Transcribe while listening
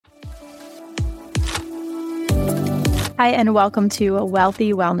Hi, and welcome to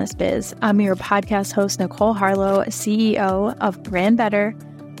Wealthy Wellness Biz. I'm your podcast host, Nicole Harlow, CEO of Brand Better,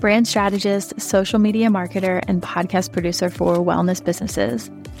 brand strategist, social media marketer, and podcast producer for wellness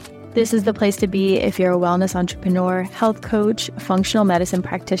businesses. This is the place to be if you're a wellness entrepreneur, health coach, functional medicine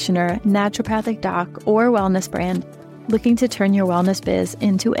practitioner, naturopathic doc, or wellness brand looking to turn your wellness biz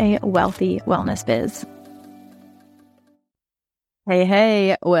into a wealthy wellness biz.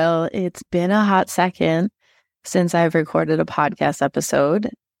 Hey. Well, it's been a hot second since I've recorded a podcast episode,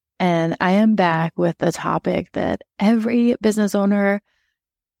 and I am back with a topic that every business owner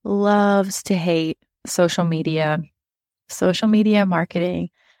loves to hate: social media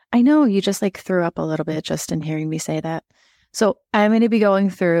marketing. I know you just threw up a little bit just in hearing me say that. So I'm going to be going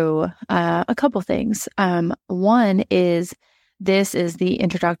through a couple things. One is, this is the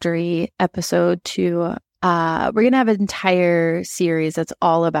introductory episode to, we're going to have an entire series that's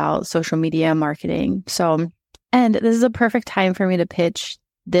all about social media marketing. And this is a perfect time for me to pitch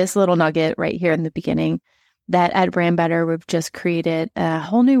this little nugget right here in the beginning, that at Brand Better, we've just created a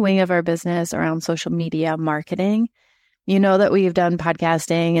whole new wing of our business around social media marketing. You know that we've done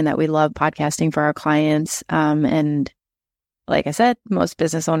podcasting and that we love podcasting for our clients. And like I said, most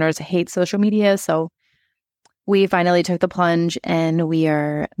business owners hate social media. So we finally took the plunge and we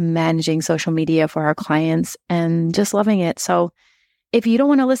are managing social media for our clients and just loving it. So if you don't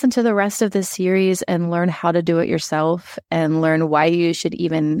want to listen to the rest of this series and learn how to do it yourself and learn why you should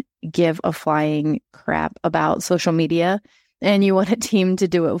even give a flying crap about social media, and you want a team to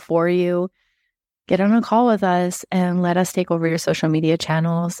do it for you, get on a call with us and let us take over your social media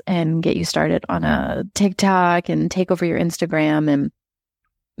channels and get you started on a TikTok and take over your Instagram and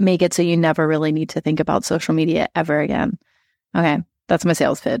make it so you never really need to think about social media ever again. Okay. That's my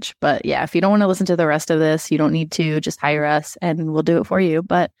sales pitch. But yeah, if you don't want to listen to the rest of this, you don't need to. Just hire us and we'll do it for you.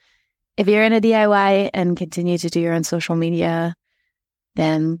 But if you're in a DIY and continue to do your own social media,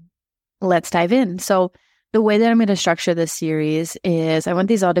 then let's dive in. So the way that I'm going to structure this series is, I want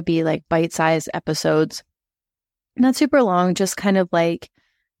these all to be bite-sized episodes, not super long, just kind of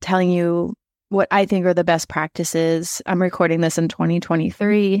telling you what I think are the best practices. I'm recording this in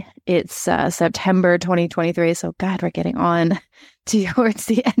 2023. It's September 2023. So God, we're getting on towards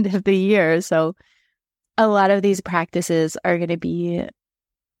the end of the year. So a lot of these practices are going to be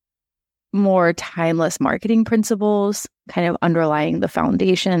more timeless marketing principles, kind of underlying the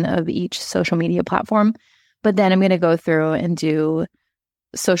foundation of each social media platform. But then I'm going to go through and do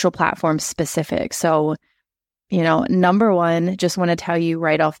social platform specific. So, number one, just want to tell you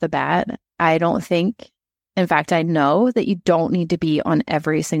right off the bat, I don't think, in fact, I know that you don't need to be on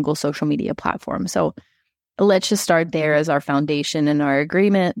every single social media platform. So let's just start there as our foundation and our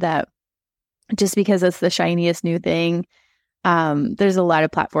agreement that just because it's the shiniest new thing, there's a lot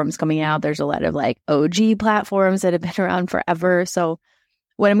of platforms coming out. There's a lot of OG platforms that have been around forever. So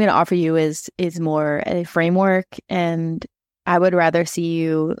what I'm going to offer you is more a framework, and I would rather see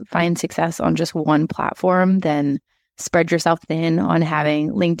you find success on just one platform than spread yourself thin on having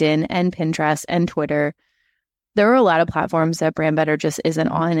LinkedIn and Pinterest and Twitter. There are a lot of platforms that Brand Better just isn't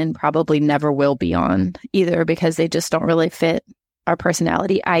on and probably never will be on, either because they just don't really fit our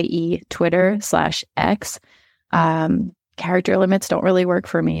personality, i.e. Twitter/X. Character limits don't really work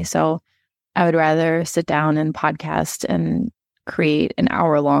for me. So I would rather sit down and podcast and create an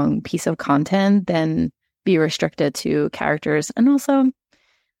hour-long piece of content than be restricted to characters. And also,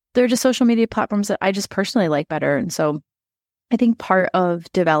 they're just social media platforms that I just personally like better. And so I think part of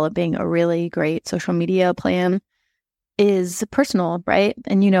developing a really great social media plan is personal, right?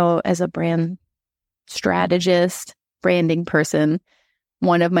 And, as a brand strategist, branding person,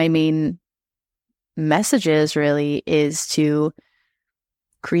 one of my main messages really is to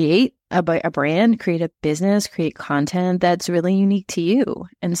create a brand, create a business, create content that's really unique to you.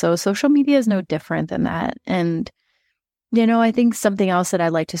 And so social media is no different than that. And I think something else that I'd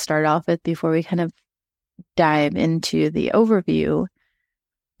like to start off with before we kind of dive into the overview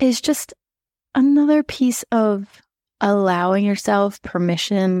is just another piece of allowing yourself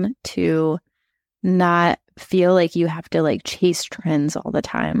permission to not feel like you have to chase trends all the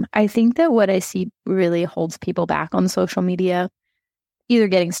time. I think that what I see really holds people back on social media, either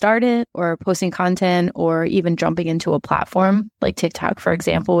getting started or posting content or even jumping into a platform like TikTok, for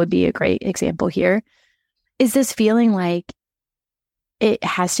example, would be a great example here, is this feeling like it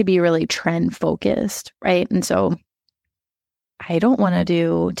has to be really trend focused, right? And so I don't want to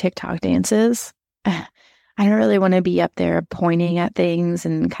do TikTok dances. I don't really want to be up there pointing at things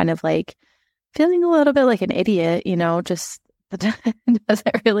and kind of feeling a little bit like an idiot, just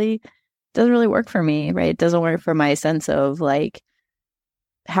doesn't really work for me, right? It doesn't work for my sense of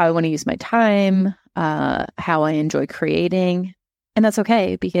how I want to use my time. how I enjoy creating. And that's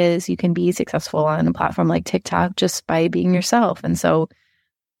okay, because you can be successful on a platform like TikTok just by being yourself. And so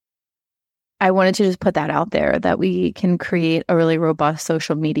I wanted to just put that out there, that we can create a really robust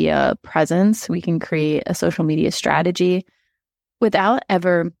social media presence. We can create a social media strategy without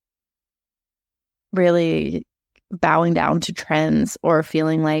ever really bowing down to trends or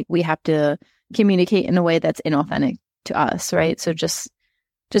feeling like we have to communicate in a way that's inauthentic to us, right? So just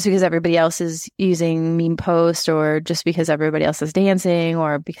because everybody else is using meme post, or just because everybody else is dancing,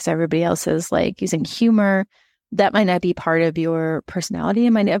 or because everybody else is like using humor, that might not be part of your personality.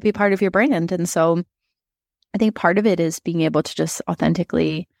 It might not be part of your brand. And so I think part of it is being able to just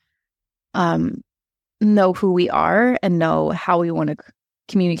authentically know who we are and know how we want to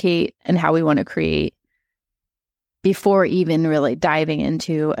communicate and how we want to create before even really diving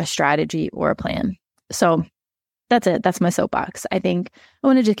into a strategy or a plan. So that's it. That's my soapbox. I think I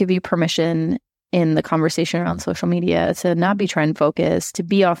want to just give you permission in the conversation around social media to not be trend focused, to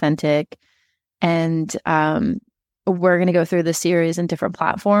be authentic. And we're going to go through this series in different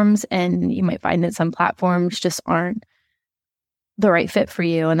platforms, and you might find that some platforms just aren't the right fit for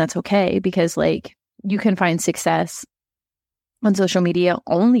you. And that's okay, because like you can find success on social media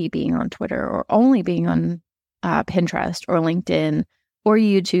only being on Twitter, or only being on Pinterest or LinkedIn or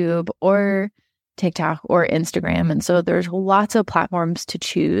YouTube or TikTok or Instagram. And so there's lots of platforms to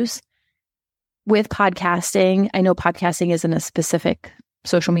choose. With podcasting, I know podcasting isn't a specific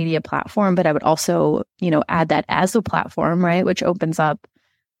social media platform, but I would also, add that as a platform, right? Which opens up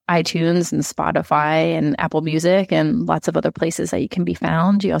iTunes and Spotify and Apple Music and lots of other places that you can be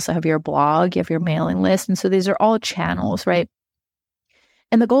found. You also have your blog, you have your mailing list. And so these are all channels, right?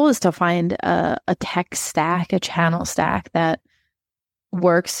 And the goal is to find a tech stack, a channel stack that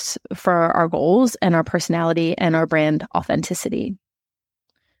works for our goals and our personality and our brand authenticity.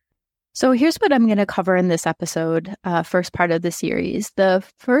 So here's what I'm going to cover in this episode, first part of the series. The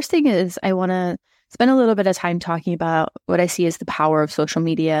first thing is I want to spend a little bit of time talking about what I see as the power of social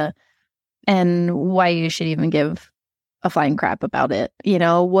media and why you should even give a flying crap about it.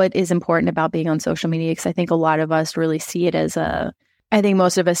 What is important about being on social media? Because I think a lot of us really see it as I think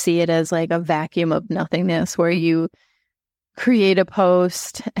most of us see it as like a vacuum of nothingness, where you create a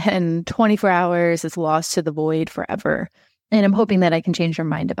post and 24 hours is lost to the void forever. And I'm hoping that I can change your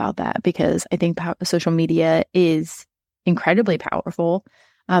mind about that, because I think social media is incredibly powerful,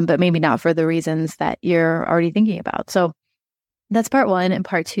 but maybe not for the reasons that you're already thinking about. So that's part one. And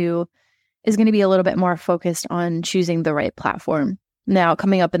part two is going to be a little bit more focused on choosing the right platform. Now,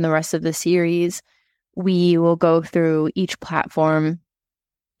 coming up in the rest of the series, we will go through each platform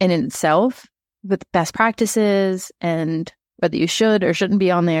in itself with best practices and whether you should or shouldn't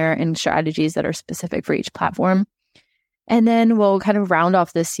be on there, and strategies that are specific for each platform. And then we'll kind of round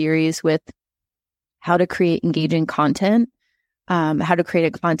off this series with how to create engaging content, how to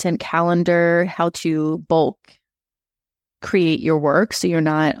create a content calendar, how to bulk create your work so you're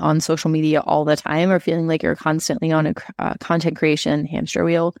not on social media all the time or feeling like you're constantly on a content creation hamster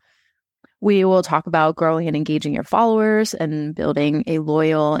wheel. We will talk about growing and engaging your followers and building a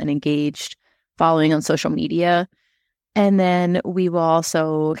loyal and engaged following on social media. And then we will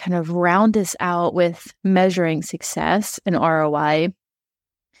also kind of round this out with measuring success and ROI,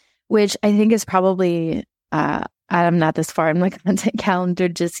 which I think is probably, I'm not this far in my content calendar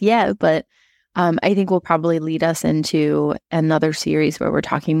just yet, but I think will probably lead us into another series where we're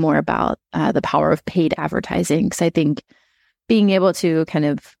talking more about the power of paid advertising. Because I think being able to kind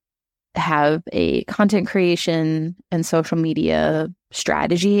of have a content creation and social media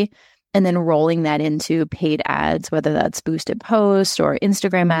strategy, and then rolling that into paid ads, whether that's boosted posts or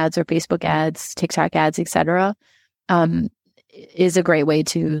Instagram ads or Facebook ads, TikTok ads, etc., is a great way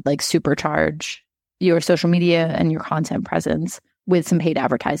to like supercharge your social media and your content presence with some paid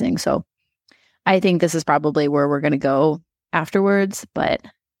advertising. So I think this is probably where we're going to go afterwards, but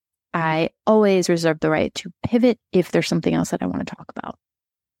I always reserve the right to pivot if there's something else that I want to talk about.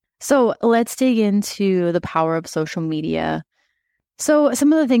 So let's dig into the power of social media. So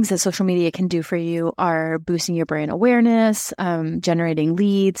some of the things that social media can do for you are boosting your brand awareness, generating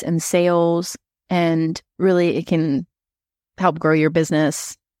leads and sales, and really it can help grow your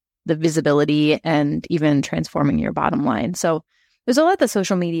business, the visibility, and even transforming your bottom line. So there's a lot that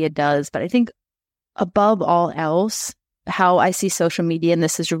social media does, but I think above all else, how I see social media, and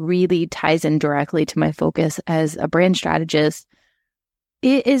this is really ties in directly to my focus as a brand strategist,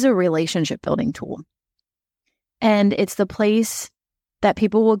 it is a relationship building tool. And it's the place that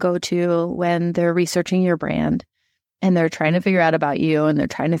people will go to when they're researching your brand and they're trying to figure out about you, and they're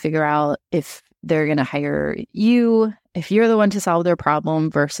trying to figure out if they're going to hire you if you're the one to solve their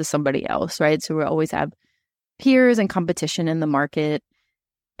problem versus somebody else, right? So we always have peers and competition in the market.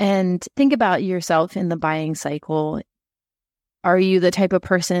 And think about yourself in the buying cycle. Are you the type of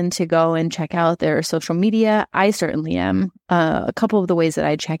person to go and check out their social media? I certainly am. A couple of the ways that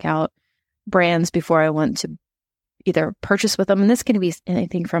I check out brands before I want to either purchase with them, and this can be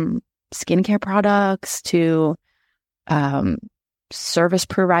anything from skincare products to service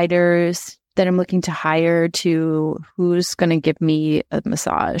providers that I'm looking to hire to who's going to give me a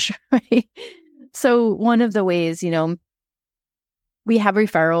massage, right? So one of the ways, we have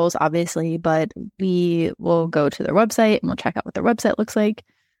referrals, obviously, but we will go to their website and we'll check out what their website looks like.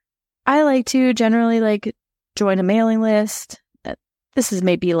 I like to generally join a mailing list. This is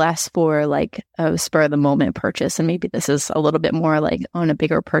maybe less for a spur of the moment purchase, and maybe this is a little bit more on a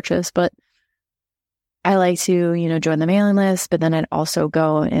bigger purchase, but I like to, join the mailing list, but then I'd also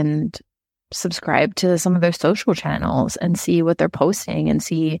go and subscribe to some of their social channels and see what they're posting and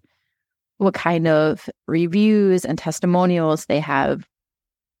see what kind of reviews and testimonials they have.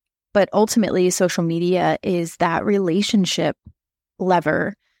 But ultimately, social media is that relationship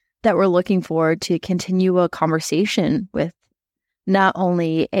lever that we're looking for to continue a conversation with not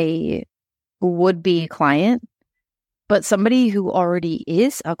only a would-be client, but somebody who already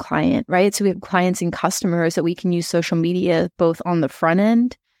is a client, right? So we have clients and customers that we can use social media both on the front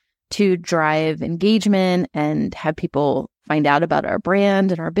end to drive engagement and have people find out about our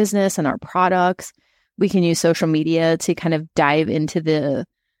brand and our business and our products. We can use social media to kind of dive into the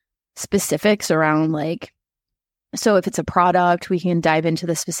specifics around so if it's a product, we can dive into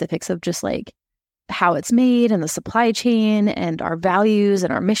the specifics of just how it's made and the supply chain and our values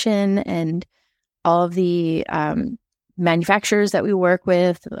and our mission and all of the manufacturers that we work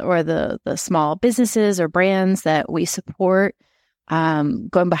with or the small businesses or brands that we support.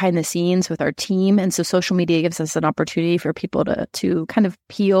 Going behind the scenes with our team. And so social media gives us an opportunity for people to kind of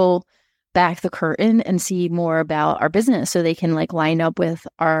peel back the curtain and see more about our business so they can line up with,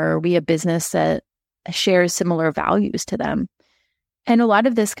 are we a business that shares similar values to them? And a lot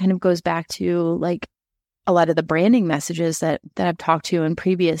of this kind of goes back to a lot of the branding messages that I've talked to in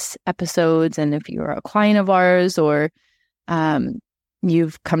previous episodes. And if you're a client of ours or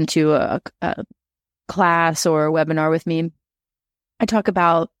you've come to a class or a webinar with me, I talk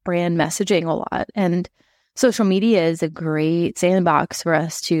about brand messaging a lot, and social media is a great sandbox for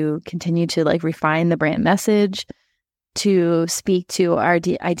us to continue to refine the brand message, to speak to our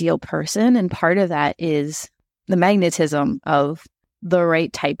ideal person. And part of that is the magnetism of the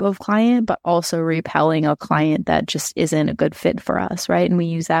right type of client, but also repelling a client that just isn't a good fit for us, right? And we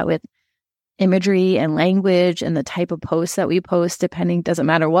use that with imagery and language and the type of posts that we post, doesn't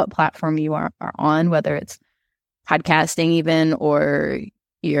matter what platform you are on, whether it's podcasting even, or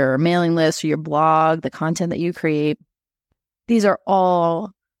your mailing list or your blog, the content that you create. These are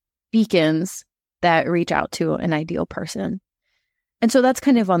all beacons that reach out to an ideal person. And so that's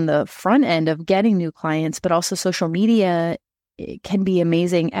kind of on the front end of getting new clients, but also social media can be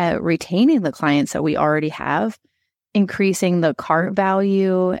amazing at retaining the clients that we already have, increasing the cart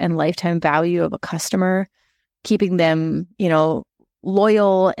value and lifetime value of a customer, keeping them,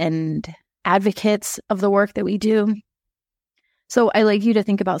 loyal and advocates of the work that we do. So I like you to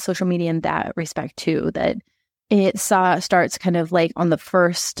think about social media in that respect too, that it starts kind of on the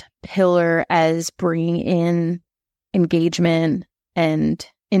first pillar as bringing in engagement and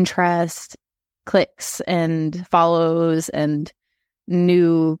interest, clicks and follows and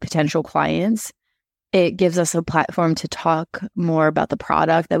new potential clients. It gives us a platform to talk more about the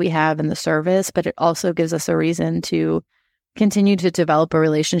product that we have and the service, but it also gives us a reason to continue to develop a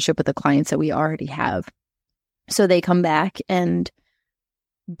relationship with the clients that we already have. So they come back and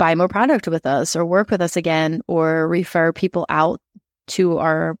buy more product with us or work with us again or refer people out to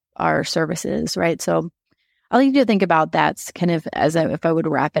our services, right? So I like you to think about that kind of if I would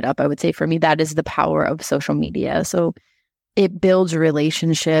wrap it up, I would say for me, that is the power of social media. So it builds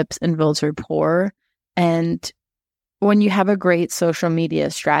relationships and builds rapport. And when you have a great social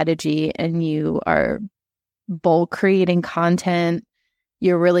media strategy and you are bulk creating content,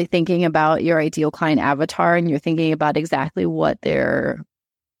 you're really thinking about your ideal client avatar and you're thinking about exactly what's going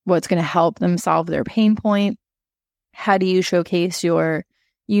to help them solve their pain point. How do you showcase your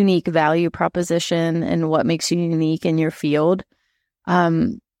unique value proposition and what makes you unique in your field?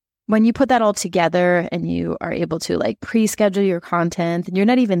 When you put that all together and you are able to pre-schedule your content and you're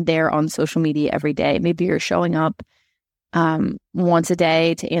not even there on social media every day, maybe you're showing up once a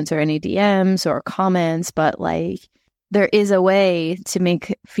day to answer any DMs or comments, but there is a way to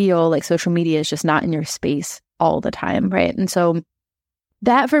feel like social media is just not in your space all the time, right? And so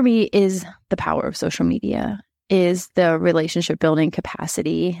that for me is the power of social media, is the relationship building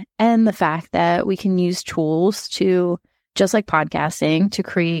capacity and the fact that we can use tools to, just like podcasting, to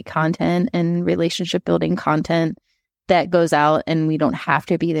create content and relationship building content that goes out, and we don't have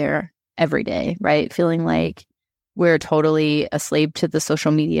to be there every day, right? Feeling like we're totally a slave to the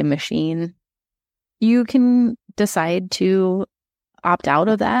social media machine. You can decide to opt out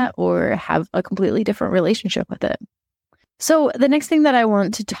of that or have a completely different relationship with it. So the next thing that I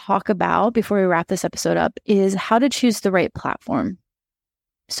want to talk about before we wrap this episode up is how to choose the right platform.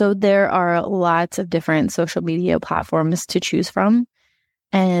 So there are lots of different social media platforms to choose from,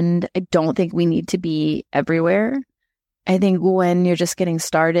 and I don't think we need to be everywhere. I think when you're just getting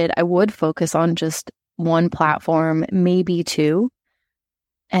started, I would focus on just one platform, maybe two,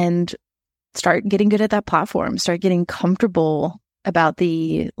 and start getting good at that platform, start getting comfortable about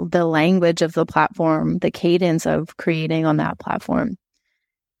the language of the platform, the cadence of creating on that platform.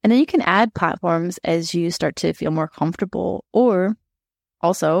 And then you can add platforms as you start to feel more comfortable. Or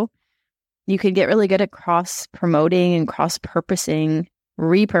also, you can get really good at cross-promoting and cross-purposing,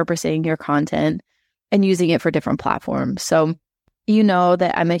 repurposing your content and using it for different platforms. So you know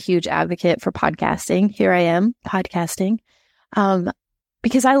that I'm a huge advocate for podcasting. Here I am, podcasting.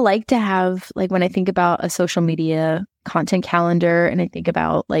 Because I like to have, like, when I think about a social media content calendar and I think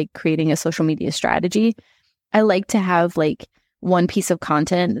about like creating a social media strategy, I like to have like one piece of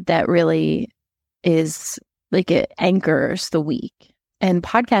content that really is like, it anchors the week. And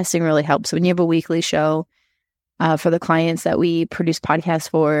podcasting really helps when you have a weekly show for the clients that we produce podcasts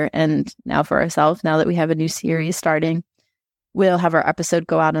for, and now for ourselves, now that we have a new series starting. We'll have our episode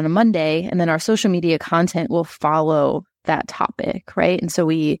go out on a Monday, and then our social media content will follow that topic, right? And so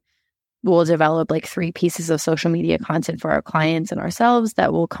we will develop like 3 pieces of social media content for our clients and ourselves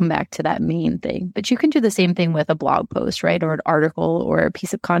that will come back to that main thing. But you can do the same thing with a blog post, right? Or an article or a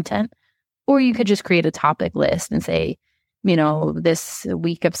piece of content. Or you could just create a topic list and say, you know, this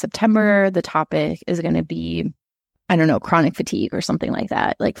week of September, the topic is going to be, I don't know, chronic fatigue or something like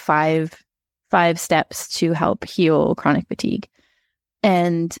that, like five steps to help heal chronic fatigue.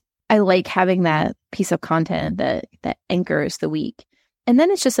 And I like having that piece of content that anchors the week. And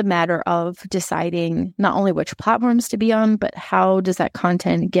then it's just a matter of deciding not only which platforms to be on, but how does that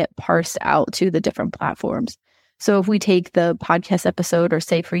content get parsed out to the different platforms. So if we take the podcast episode, or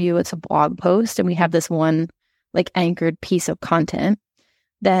say for you, it's a blog post, and we have this one like anchored piece of content,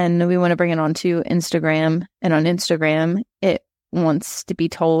 then we want to bring it onto Instagram. And on Instagram, it wants to be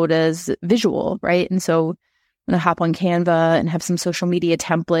told as visual, right? And so I'm going to hop on Canva and have some social media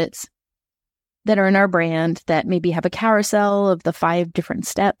templates that are in our brand that maybe have a carousel of the 5 different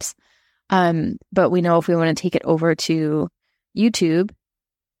steps. But we know if we want to take it over to YouTube,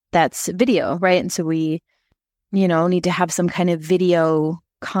 that's video, right? And so we, need to have some kind of video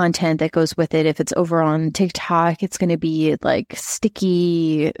content that goes with it. If it's over on TikTok, it's going to be like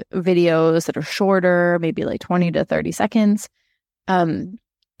sticky videos that are shorter, maybe like 20 to 30 seconds, and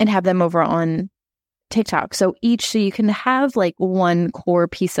have them over on TikTok. So you can have like one core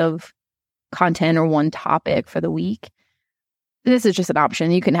piece of content or one topic for the week. This is just an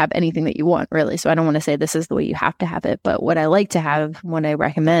option. You can have anything that you want, really. So I don't want to say this is the way you have to have it. But what I like to have, what I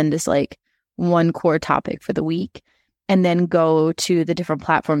recommend, is like one core topic for the week, and then go to the different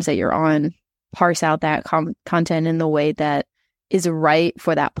platforms that you're on, parse out that content in the way that is right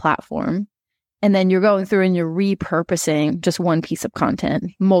for that platform. And then you're going through and you're repurposing just one piece of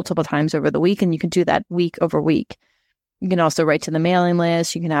content multiple times over the week. And you can do that week over week. You can also write to the mailing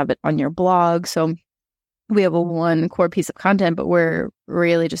list. You can have it on your blog. So we have a one core piece of content, but we're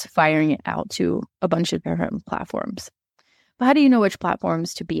really just firing it out to a bunch of different platforms. But how do you know which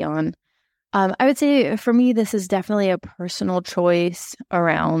platforms to be on? I would say for me, this is definitely a personal choice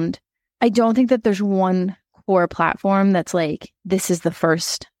around, I don't think that there's one core platform that's like, this is the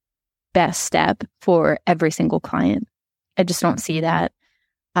first best step for every single client. I just don't see that.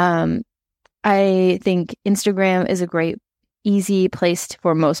 I think Instagram is a great, easy place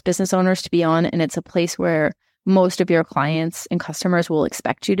for most business owners to be on, and it's a place where most of your clients and customers will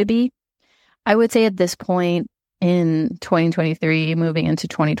expect you to be. I would say at this point in 2023, moving into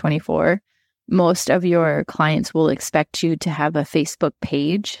 2024, most of your clients will expect you to have a Facebook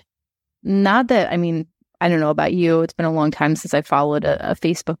page. Not that, I don't know about you, it's been a long time since I followed a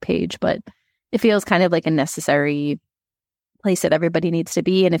Facebook page, but it feels kind of like a necessary place that everybody needs to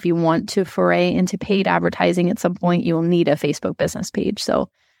be. And if you want to foray into paid advertising at some point, you will need a Facebook business page. So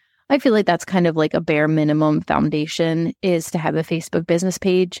I feel like that's kind of like a bare minimum foundation, is to have a Facebook business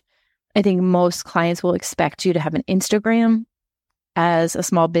page. I think most clients will expect you to have an Instagram as a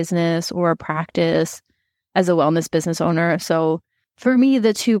small business or a practice, as a wellness business owner. So for me,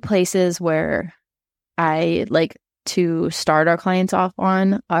 the two places where I like to start our clients off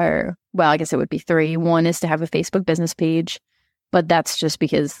on are, well, I guess it would be three. One is to have a Facebook business page, but that's just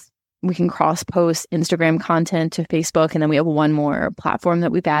because we can cross-post Instagram content to Facebook, and then we have one more platform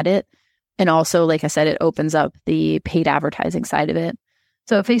that we've added. And also, like I said, it opens up the paid advertising side of it.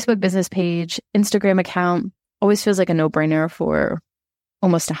 So a Facebook business page, Instagram account always feels like a no-brainer for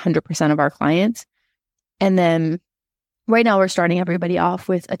almost 100% of our clients. And then right now we're starting everybody off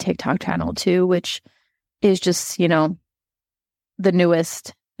with a TikTok channel too, which is just, the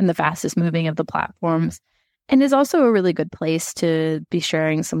newest and the fastest moving of the platforms. And is also a really good place to be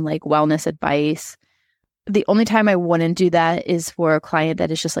sharing some like wellness advice. The only time I wouldn't do that is for a client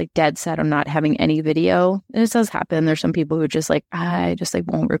that is just like dead set on not having any video. And it does happen. There's some people who just like, I just like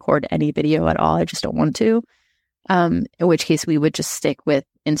won't record any video at all. I just don't want to. In which case we would just stick with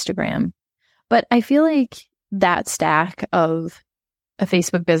Instagram. But I feel like that stack of a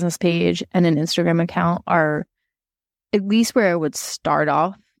Facebook business page and an Instagram account are at least where I would start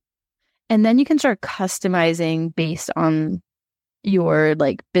off. And then you can start customizing based on your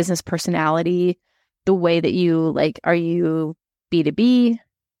like business personality, the way that you like, are you B2B?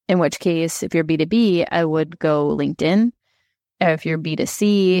 In which case, if you're B2B, I would go LinkedIn. If you're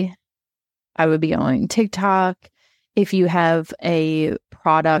B2C, I would be going TikTok. If you have a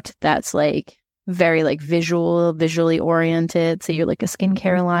product that's like very like visually oriented, say you're like a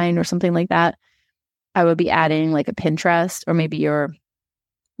skincare line or something like that, I would be adding like a Pinterest, or maybe you're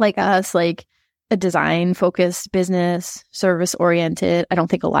like us, like a design focused business, service oriented. I don't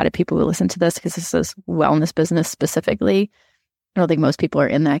think a lot of people will listen to this because this is wellness business specifically. I don't think most people are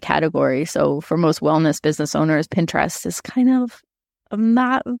in that category. So for most wellness business owners, Pinterest is kind of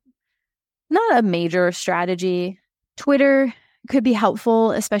not a major strategy. Twitter could be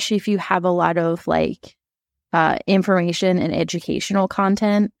helpful, especially if you have a lot of like information and educational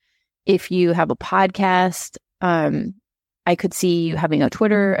content. If you have a podcast, I could see you having a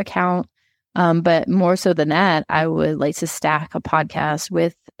Twitter account. But more so than that, I would like to stack a podcast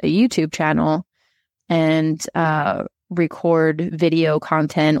with a YouTube channel and record video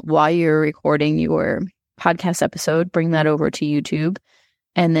content while you're recording your podcast episode. Bring that over to YouTube.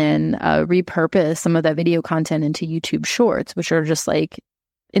 And then repurpose some of that video content into YouTube Shorts, which are just like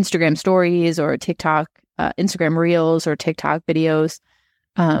Instagram stories or TikTok, Instagram Reels or TikTok videos,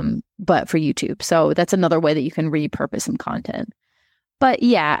 but for YouTube. So that's another way that you can repurpose some content. But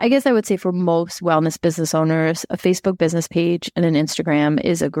yeah, I guess I would say for most wellness business owners, a Facebook business page and an Instagram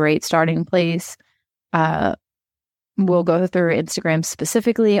is a great starting place. We'll go through Instagram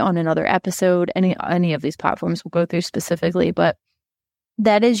specifically on another episode. Any of these platforms we'll go through specifically, but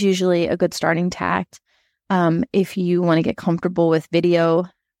that is usually a good starting tact. If you want to get comfortable with video,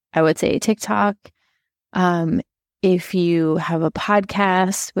 I would say TikTok. If you have a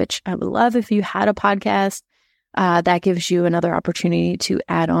podcast, which I would love if you had a podcast, that gives you another opportunity to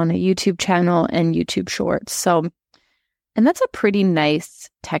add on a YouTube channel and YouTube Shorts. So, and that's a pretty nice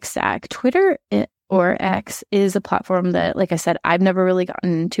tech stack. Twitter or X is a platform that, like I said, I've never really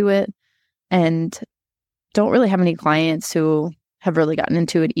gotten into it and don't really have any clients who have really gotten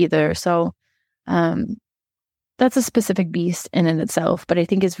into it either. So that's a specific beast in and itself, but I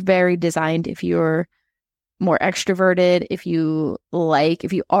think it's very designed if you're more extroverted, if you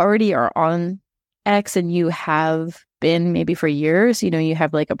already are on X and you have been maybe for years, you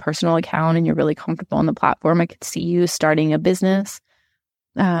have like a personal account and you're really comfortable on the platform. I could see you starting a business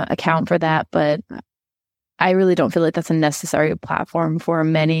account for that, but I really don't feel like that's a necessary platform for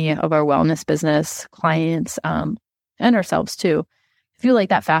many of our wellness business clients and ourselves too. If you like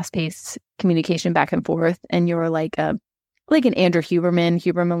that fast-paced communication back and forth and you're like an Andrew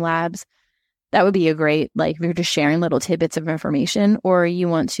Huberman Labs, that would be a great, like, if you're just sharing little tidbits of information, or you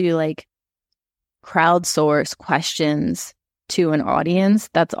want to like crowdsource questions to an audience,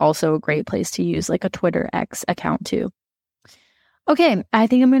 that's also a great place to use like a Twitter X account too. Okay, I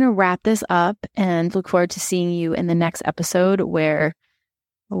think I'm going to wrap this up and look forward to seeing you in the next episode where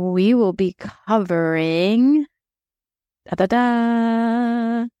we will be covering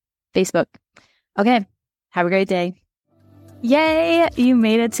Facebook. Okay, have a great day. Yay, you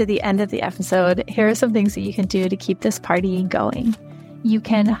made it to the end of the episode. Here are some things that you can do to keep this party going. You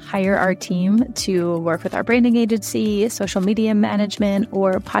can hire our team to work with our branding agency, social media management,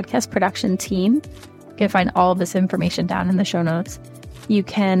 or podcast production team. You can find all of this information down in the show notes. You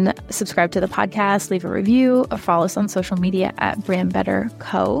can subscribe to the podcast, leave a review, or follow us on social media at Brand Better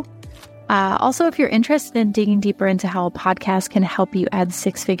Co. Also, if you're interested in digging deeper into how a podcast can help you add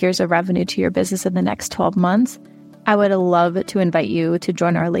 6 figures of revenue to your business in the next 12 months, I would love to invite you to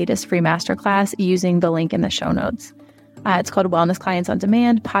join our latest free masterclass using the link in the show notes. It's called Wellness Clients on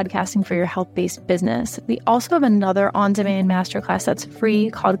Demand, Podcasting for Your Health-Based Business. We also have another on-demand masterclass that's free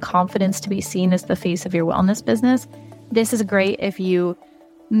called Confidence to be Seen as the Face of Your Wellness Business. This is great if you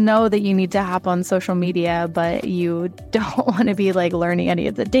know that you need to hop on social media, but you don't want to be like learning any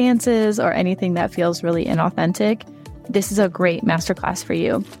of the dances or anything that feels really inauthentic. This is a great masterclass for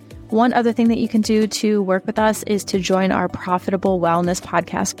you. One other thing that you can do to work with us is to join our Profitable Wellness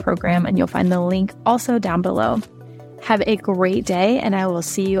Podcast program, and you'll find the link also down below. Have a great day, and I will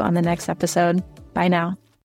see you on the next episode. Bye now.